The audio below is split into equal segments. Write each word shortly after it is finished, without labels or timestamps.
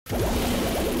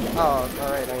Oh,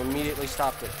 alright, I immediately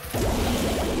stopped it.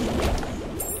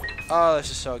 Oh, this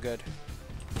is so good.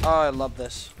 Oh, I love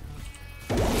this.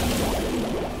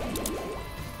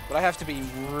 But I have to be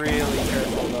really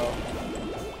careful, though.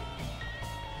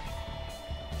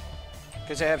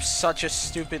 Because I have such a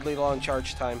stupidly long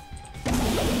charge time.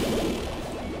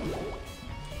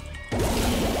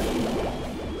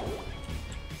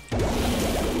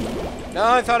 No,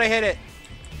 I thought I hit it.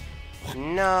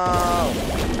 No.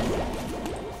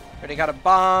 Already got a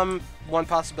bomb. One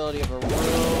possibility of a room.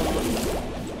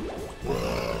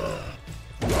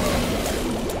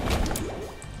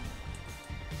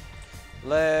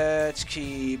 Let's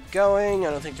keep going. I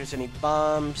don't think there's any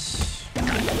bombs.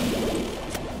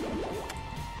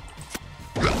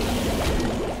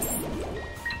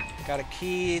 Got a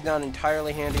key, not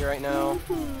entirely handy right now.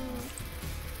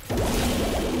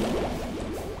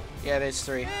 Yeah, it is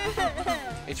 3.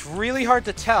 It's really hard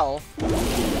to tell,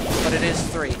 but it is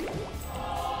 3.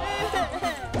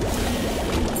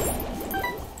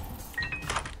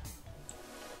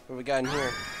 What we got in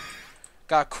here?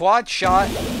 Got quad shot.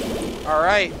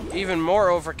 Alright, even more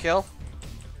overkill.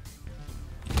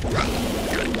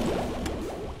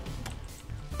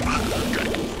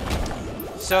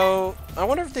 So, I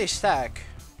wonder if they stack.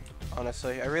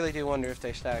 Honestly, I really do wonder if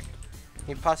they stack.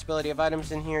 Any possibility of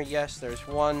items in here? Yes, there's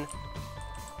one.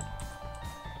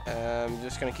 I'm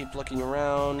just gonna keep looking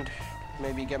around.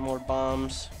 Maybe get more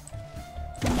bombs.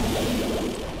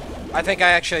 I think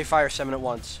I actually fire 7 at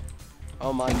once.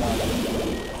 Oh my god.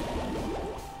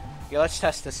 Yeah, let's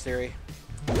test this theory.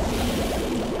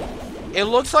 It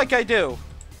looks like I do.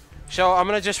 So I'm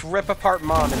gonna just rip apart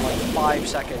Mom in like 5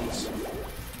 seconds.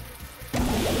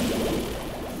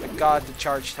 My god, the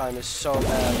charge time is so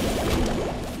bad.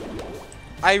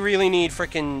 I really need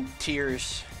freaking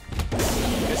tears.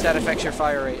 Because that affects your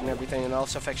fire rate and everything, and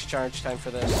also affects charge time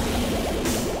for this.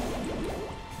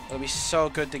 It'll be so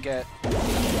good to get.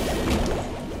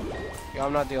 Yeah,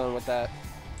 I'm not dealing with that.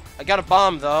 I got a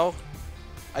bomb though.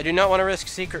 I do not want to risk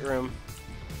secret room.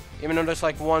 Even though there's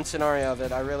like one scenario of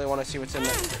it, I really want to see what's in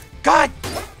there. God!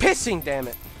 Pissing, damn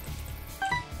it!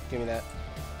 Give me that.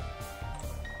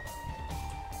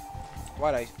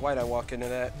 Why'd I walk into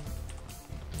that?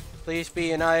 Please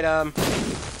be an item.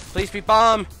 Please be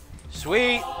bomb.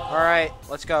 Sweet! Alright,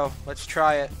 let's go. Let's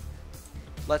try it.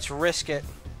 Let's risk it.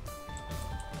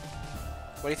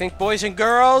 What do you think, boys and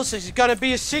girls? Is it gonna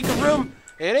be a secret room?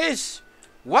 It is!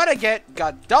 What I get?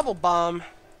 Got double bomb.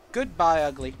 Goodbye,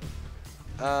 ugly.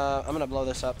 I'm gonna blow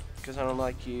this up because I don't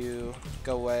like you.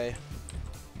 Go away.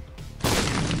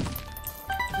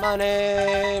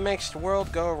 Money makes the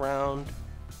world go around.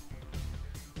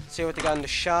 Let's see what they got in the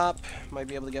shop. Might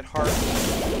be able to get hearts.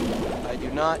 I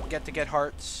do not get to get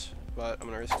hearts, but I'm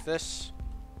gonna risk this.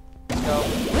 Let's go.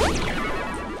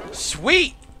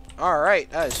 Sweet! Alright,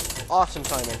 that is awesome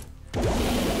timing.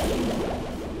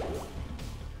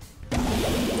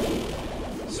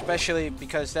 Especially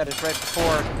because that is right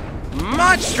before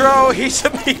Monstro! He's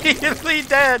immediately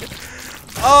dead!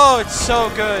 Oh, it's so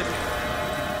good.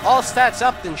 All stats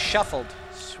up and shuffled.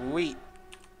 Sweet.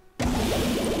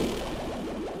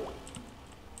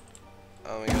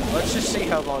 Oh my god. Let's just see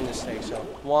how long this takes. So,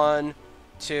 1,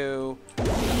 2,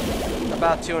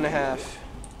 about 2.5.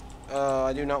 Oh,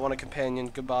 I do not want a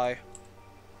companion. Goodbye.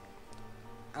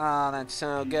 Oh, that's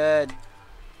so good.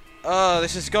 Oh,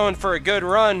 this is going for a good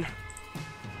run.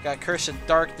 Got Curse of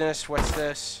Darkness. What's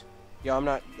this? Yo, I'm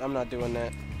not doing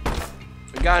that.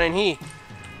 We got in he.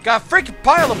 Got a freaking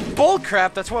pile of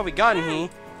bullcrap. That's what we got in he.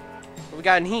 What we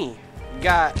got in he? We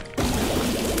got.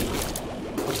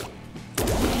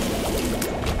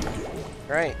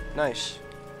 Right, nice.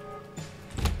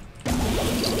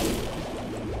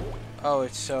 Oh,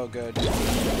 it's so good.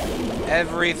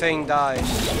 Everything dies.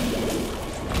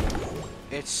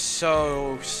 It's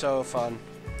so fun.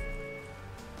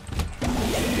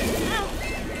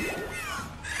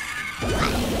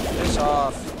 This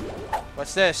off.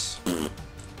 What's this?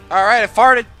 Alright, I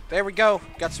farted. There we go.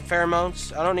 Got some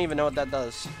pheromones. I don't even know what that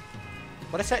does.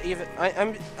 What is that even?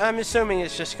 I'm assuming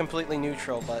it's just completely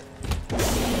neutral, but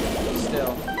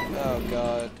still. Oh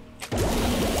god.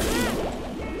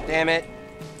 Damn it.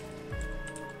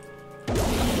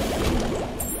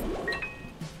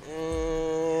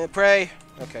 Pray.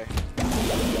 Okay.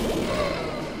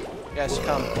 Yes,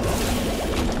 come.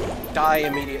 Die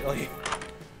immediately.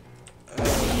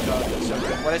 Oh god, that's so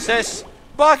good. What is this?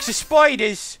 Box of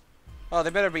spiders! Oh, they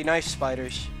better be nice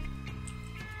spiders.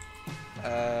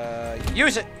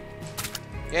 Use it!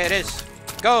 Yeah, it is.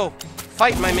 Go!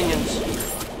 Fight my minions!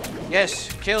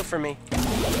 Yes, kill for me.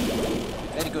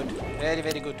 Very good. Very,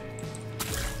 very good.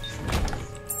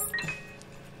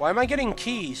 Why am I getting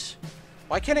keys?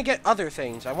 Why can't I get other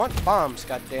things? I want bombs,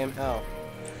 goddamn hell.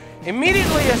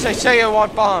 Immediately as I say I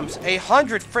want bombs,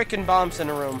 100 freaking bombs in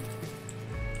a room.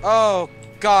 Oh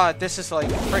god, this is like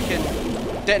freaking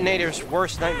detonator's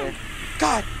worst nightmare.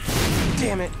 God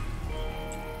damn it.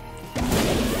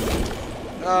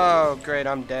 Oh great,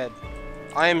 I'm dead.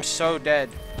 I am so dead.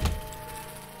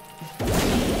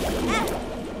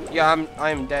 Yeah,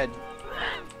 I'm dead.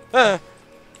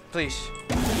 Please.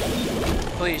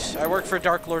 Please, I work for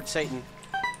Dark Lord Satan.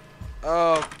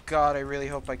 Oh god, I really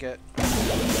hope I get...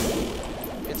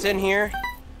 It's in here.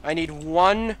 I need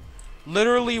one,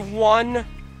 literally one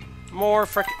more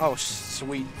frickin'... Oh,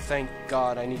 sweet. Thank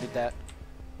god, I needed that.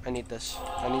 I need this.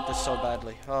 I need this so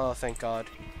badly. Oh, thank god.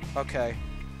 Okay.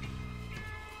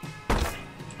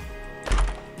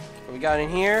 What we got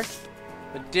in here?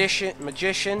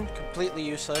 Magician, completely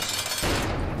useless.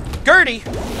 Gertie!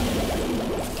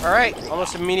 Alright,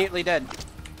 almost immediately dead.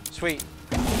 Sweet.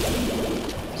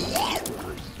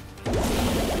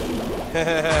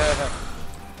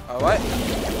 Oh, what?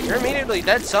 You're immediately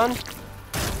dead, son.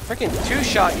 Freaking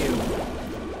two-shot you.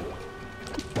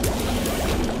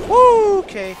 Woo!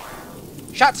 Okay.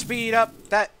 Shot speed up.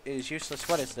 That is useless.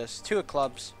 What is this? 2 of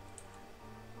clubs.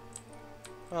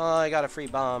 Oh, I got a free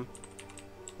bomb.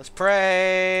 Let's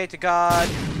pray to God.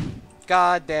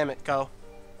 God damn it, go.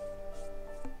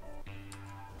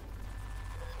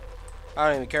 I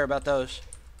don't even care about those.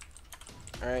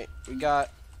 Alright, we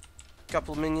got a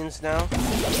couple of minions now.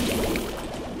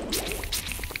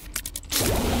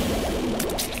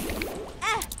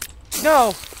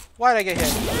 No! Why'd I get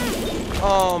hit?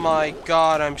 Oh my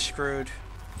god, I'm screwed.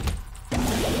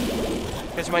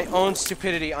 Because of my own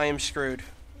stupidity, I am screwed.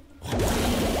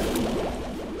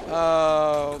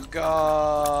 Oh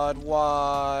god,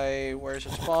 why? Where's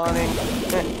it spawning?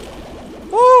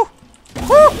 Woo!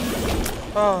 Woo!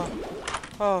 Oh.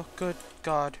 Oh, good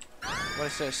god. What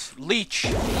is this? Leech!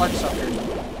 Bloodsucker.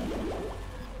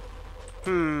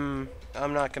 I'm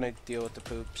not gonna deal with the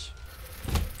poops.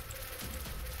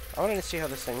 I wanted to see how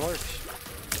this thing works.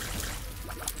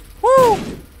 Woo!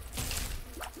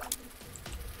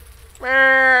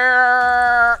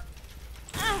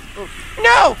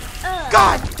 No!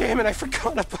 God damn it, I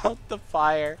forgot about the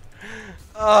fire.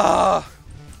 Ugh.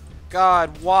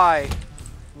 God, why?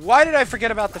 Why did I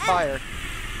forget about the fire?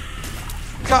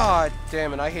 God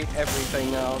damn it, I hate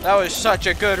everything now. That was such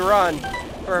a good run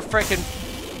for a frickin'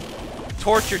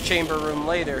 torture chamber room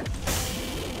later.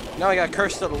 Now I got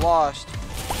Curse to the Lost.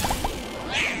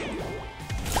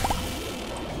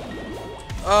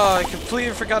 Oh, I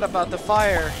completely forgot about the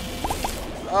fire.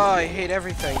 Oh, I hate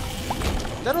everything.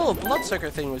 That little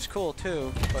bloodsucker thing was cool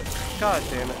too, but god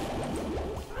damn it.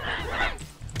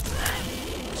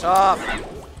 It's off.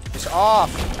 It's off.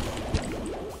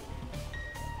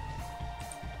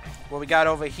 What we got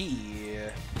over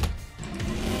here?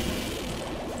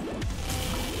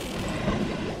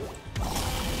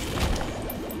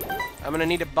 I'm gonna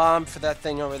need a bomb for that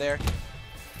thing over there.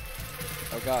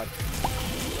 Oh god.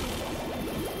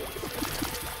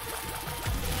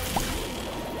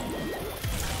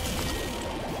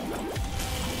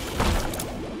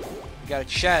 We got a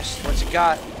chest. What's it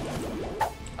got?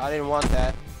 I didn't want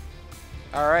that.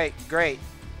 Alright, great.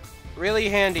 Really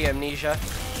handy, Amnesia.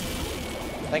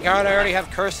 Thank God I already have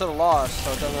Curse of the Lost,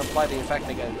 so it doesn't apply the effect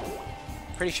again.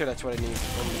 Pretty sure that's what I need.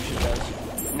 Amnesia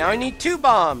does. Now I need 2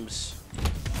 bombs.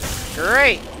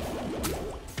 Great.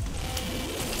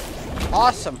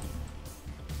 Awesome.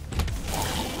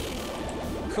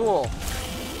 Cool.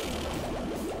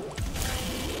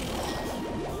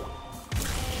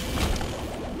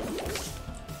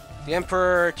 The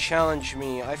Emperor challenged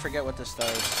me. I forget what this does.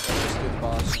 Let's just do the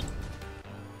boss.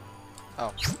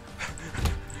 Oh.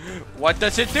 What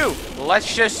does it do?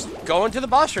 Let's just go into the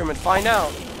boss room and find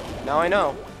out. Now I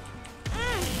know.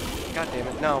 God damn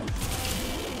it, no.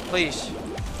 Please.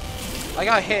 I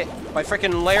got hit by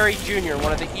frickin' Larry Jr.,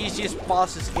 one of the easiest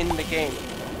bosses in the game.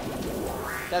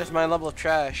 That is my level of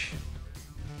trash.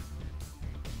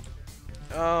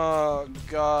 Oh,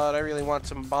 God, I really want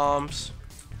some bombs.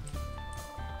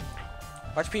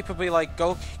 Watch people be like,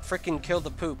 go frickin' kill the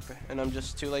poop, and I'm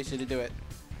just too lazy to do it.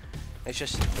 It's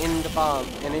just in the bomb,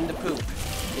 and in the poop,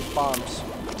 it bombs.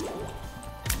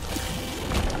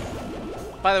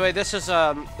 By the way, this is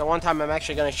the one time I'm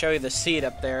actually going to show you the seed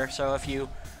up there, so if you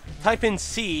type in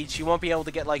seeds, you won't be able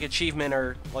to get like achievement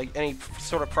or like any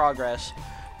sort of progress,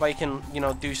 but you can, you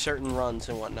know, do certain runs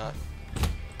and whatnot,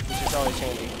 which is always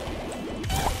handy.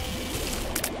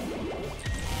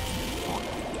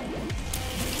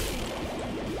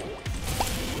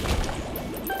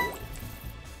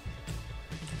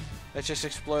 Let's just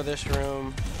explore this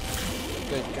room.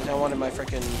 Good, because I wanted my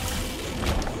frickin'...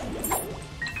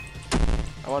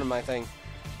 I wanted my thing.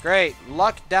 Great.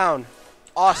 Luck down.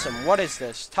 Awesome. What is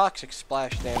this? Toxic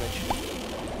splash damage.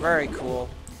 Very cool.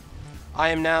 I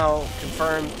am now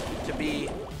confirmed to be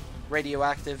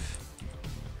radioactive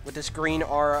with this green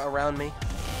aura around me.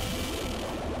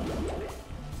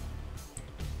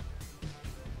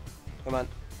 Come on.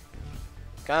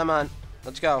 Come on.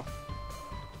 Let's go.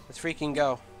 Let's freaking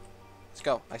go. Let's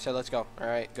go. I said let's go.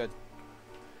 Alright, good.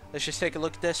 Let's just take a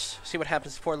look at this. See what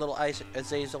happens to poor little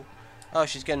Azazel. Oh,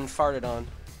 she's getting farted on.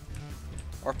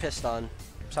 Or pissed on.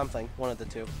 Something. One of the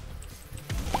two.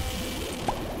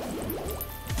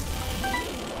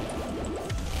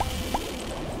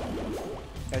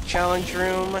 Got a challenge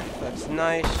room. That's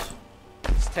nice.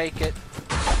 Let's take it.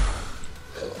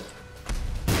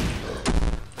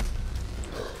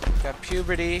 Got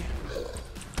puberty.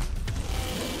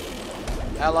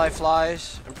 Ally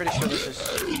flies. I'm pretty sure this is...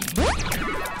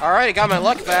 Alright, I got my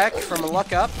luck back from a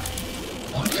luck up.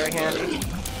 Very handy.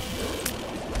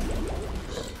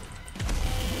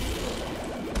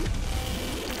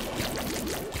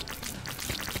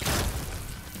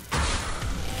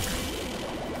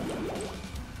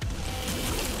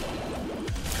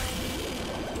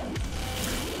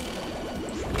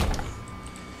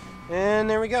 And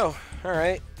there we go.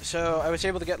 Alright, so I was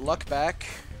able to get luck back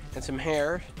and some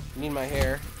hair. I need my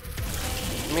hair.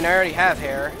 I mean, I already have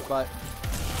hair, but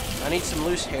I need some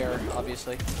loose hair,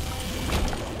 obviously.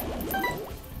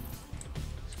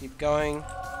 Let's keep going.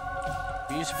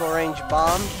 Reusable range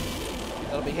bomb.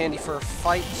 That'll be handy for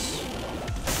fights.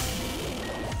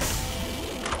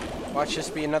 Watch this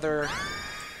be another...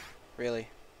 Really?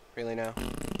 Really now?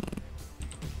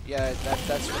 Yeah,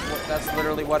 that's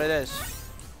literally what it is.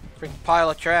 Freaking pile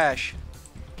of trash.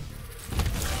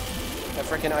 That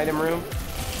freaking item room.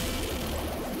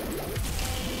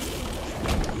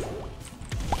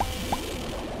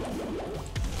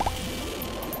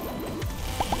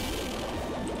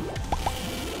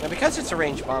 Now, because it's a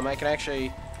range bomb, I can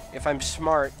actually, if I'm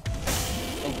smart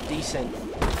and decent,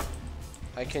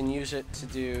 I can use it to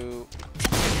do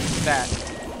that.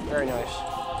 Very nice.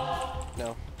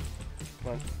 No.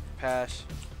 Come on. Pass.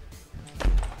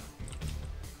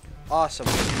 Awesome.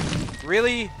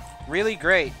 Really, really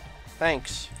great.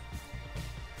 Thanks.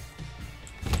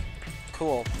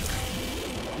 Cool.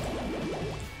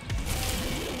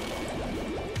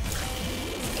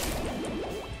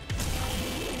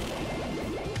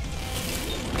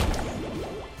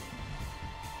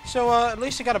 So, at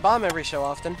least I got a bomb every so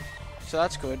often. So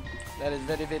that's good. That is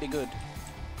very, very good.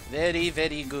 Very,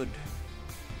 very good.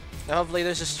 Now, hopefully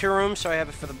this is 2 rooms, so I have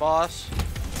it for the boss.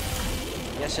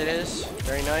 Yes, it is.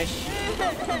 Very nice.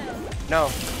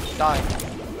 No. Die.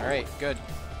 Alright, good.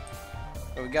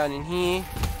 What we got in here?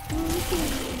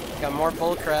 Got more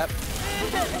bull crap.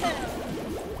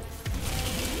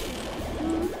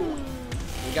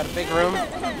 We got a big room.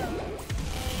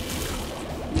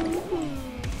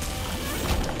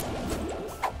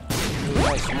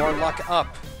 Nice, more luck up.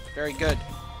 Very good.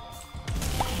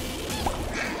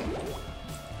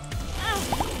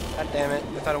 God damn it.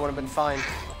 I thought it would have been fine.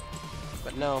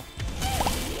 But no.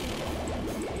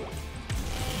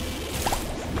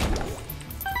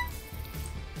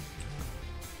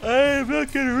 I'm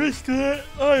not gonna risk that.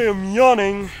 I am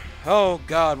yawning. Oh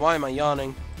god, why am I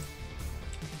yawning?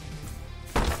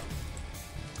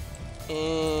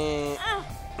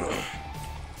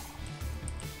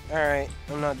 Alright,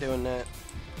 I'm not doing that.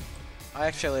 I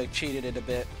actually cheated it a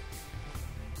bit.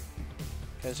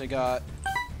 Because I got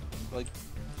like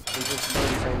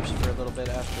invincibility frames for a little bit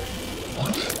after.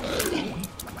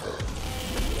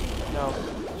 No,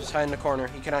 just hide in the corner.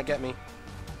 He cannot get me.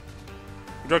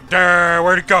 There,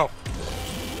 where'd it go?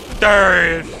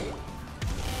 There he is.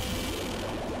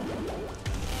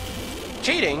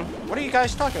 Cheating? What are you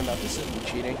guys talking about? This isn't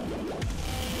cheating.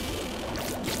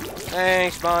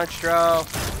 Thanks, Monstro.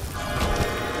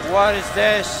 What is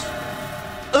this?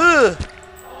 Ugh!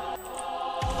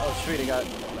 Oh, sweet, I got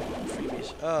like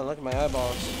freebies. Oh, look at my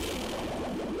eyeballs.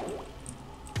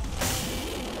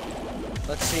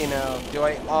 Let's see now. Do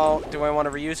I want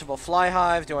a reusable fly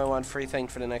hive? Do I want free thing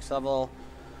for the next level?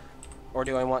 Or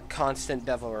do I want constant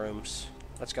devil rooms?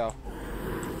 Let's go.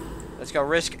 Let's go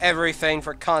risk everything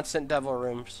for constant devil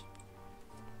rooms.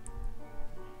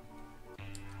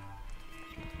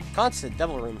 Constant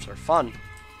devil rooms are fun.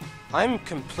 I'm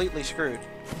completely screwed.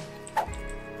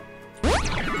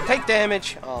 Take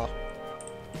damage. Oh.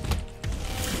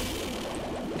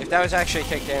 If that was actually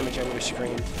take damage, I would have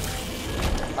screamed.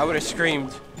 I would have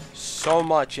screamed so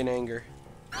much in anger.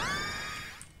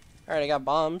 Alright, I got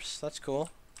bombs. That's cool.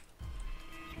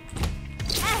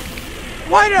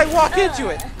 Why did I walk into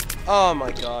it? Oh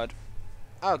my god.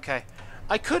 Okay.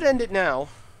 I could end it now,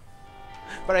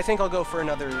 but I think I'll go for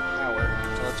another hour.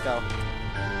 So let's go.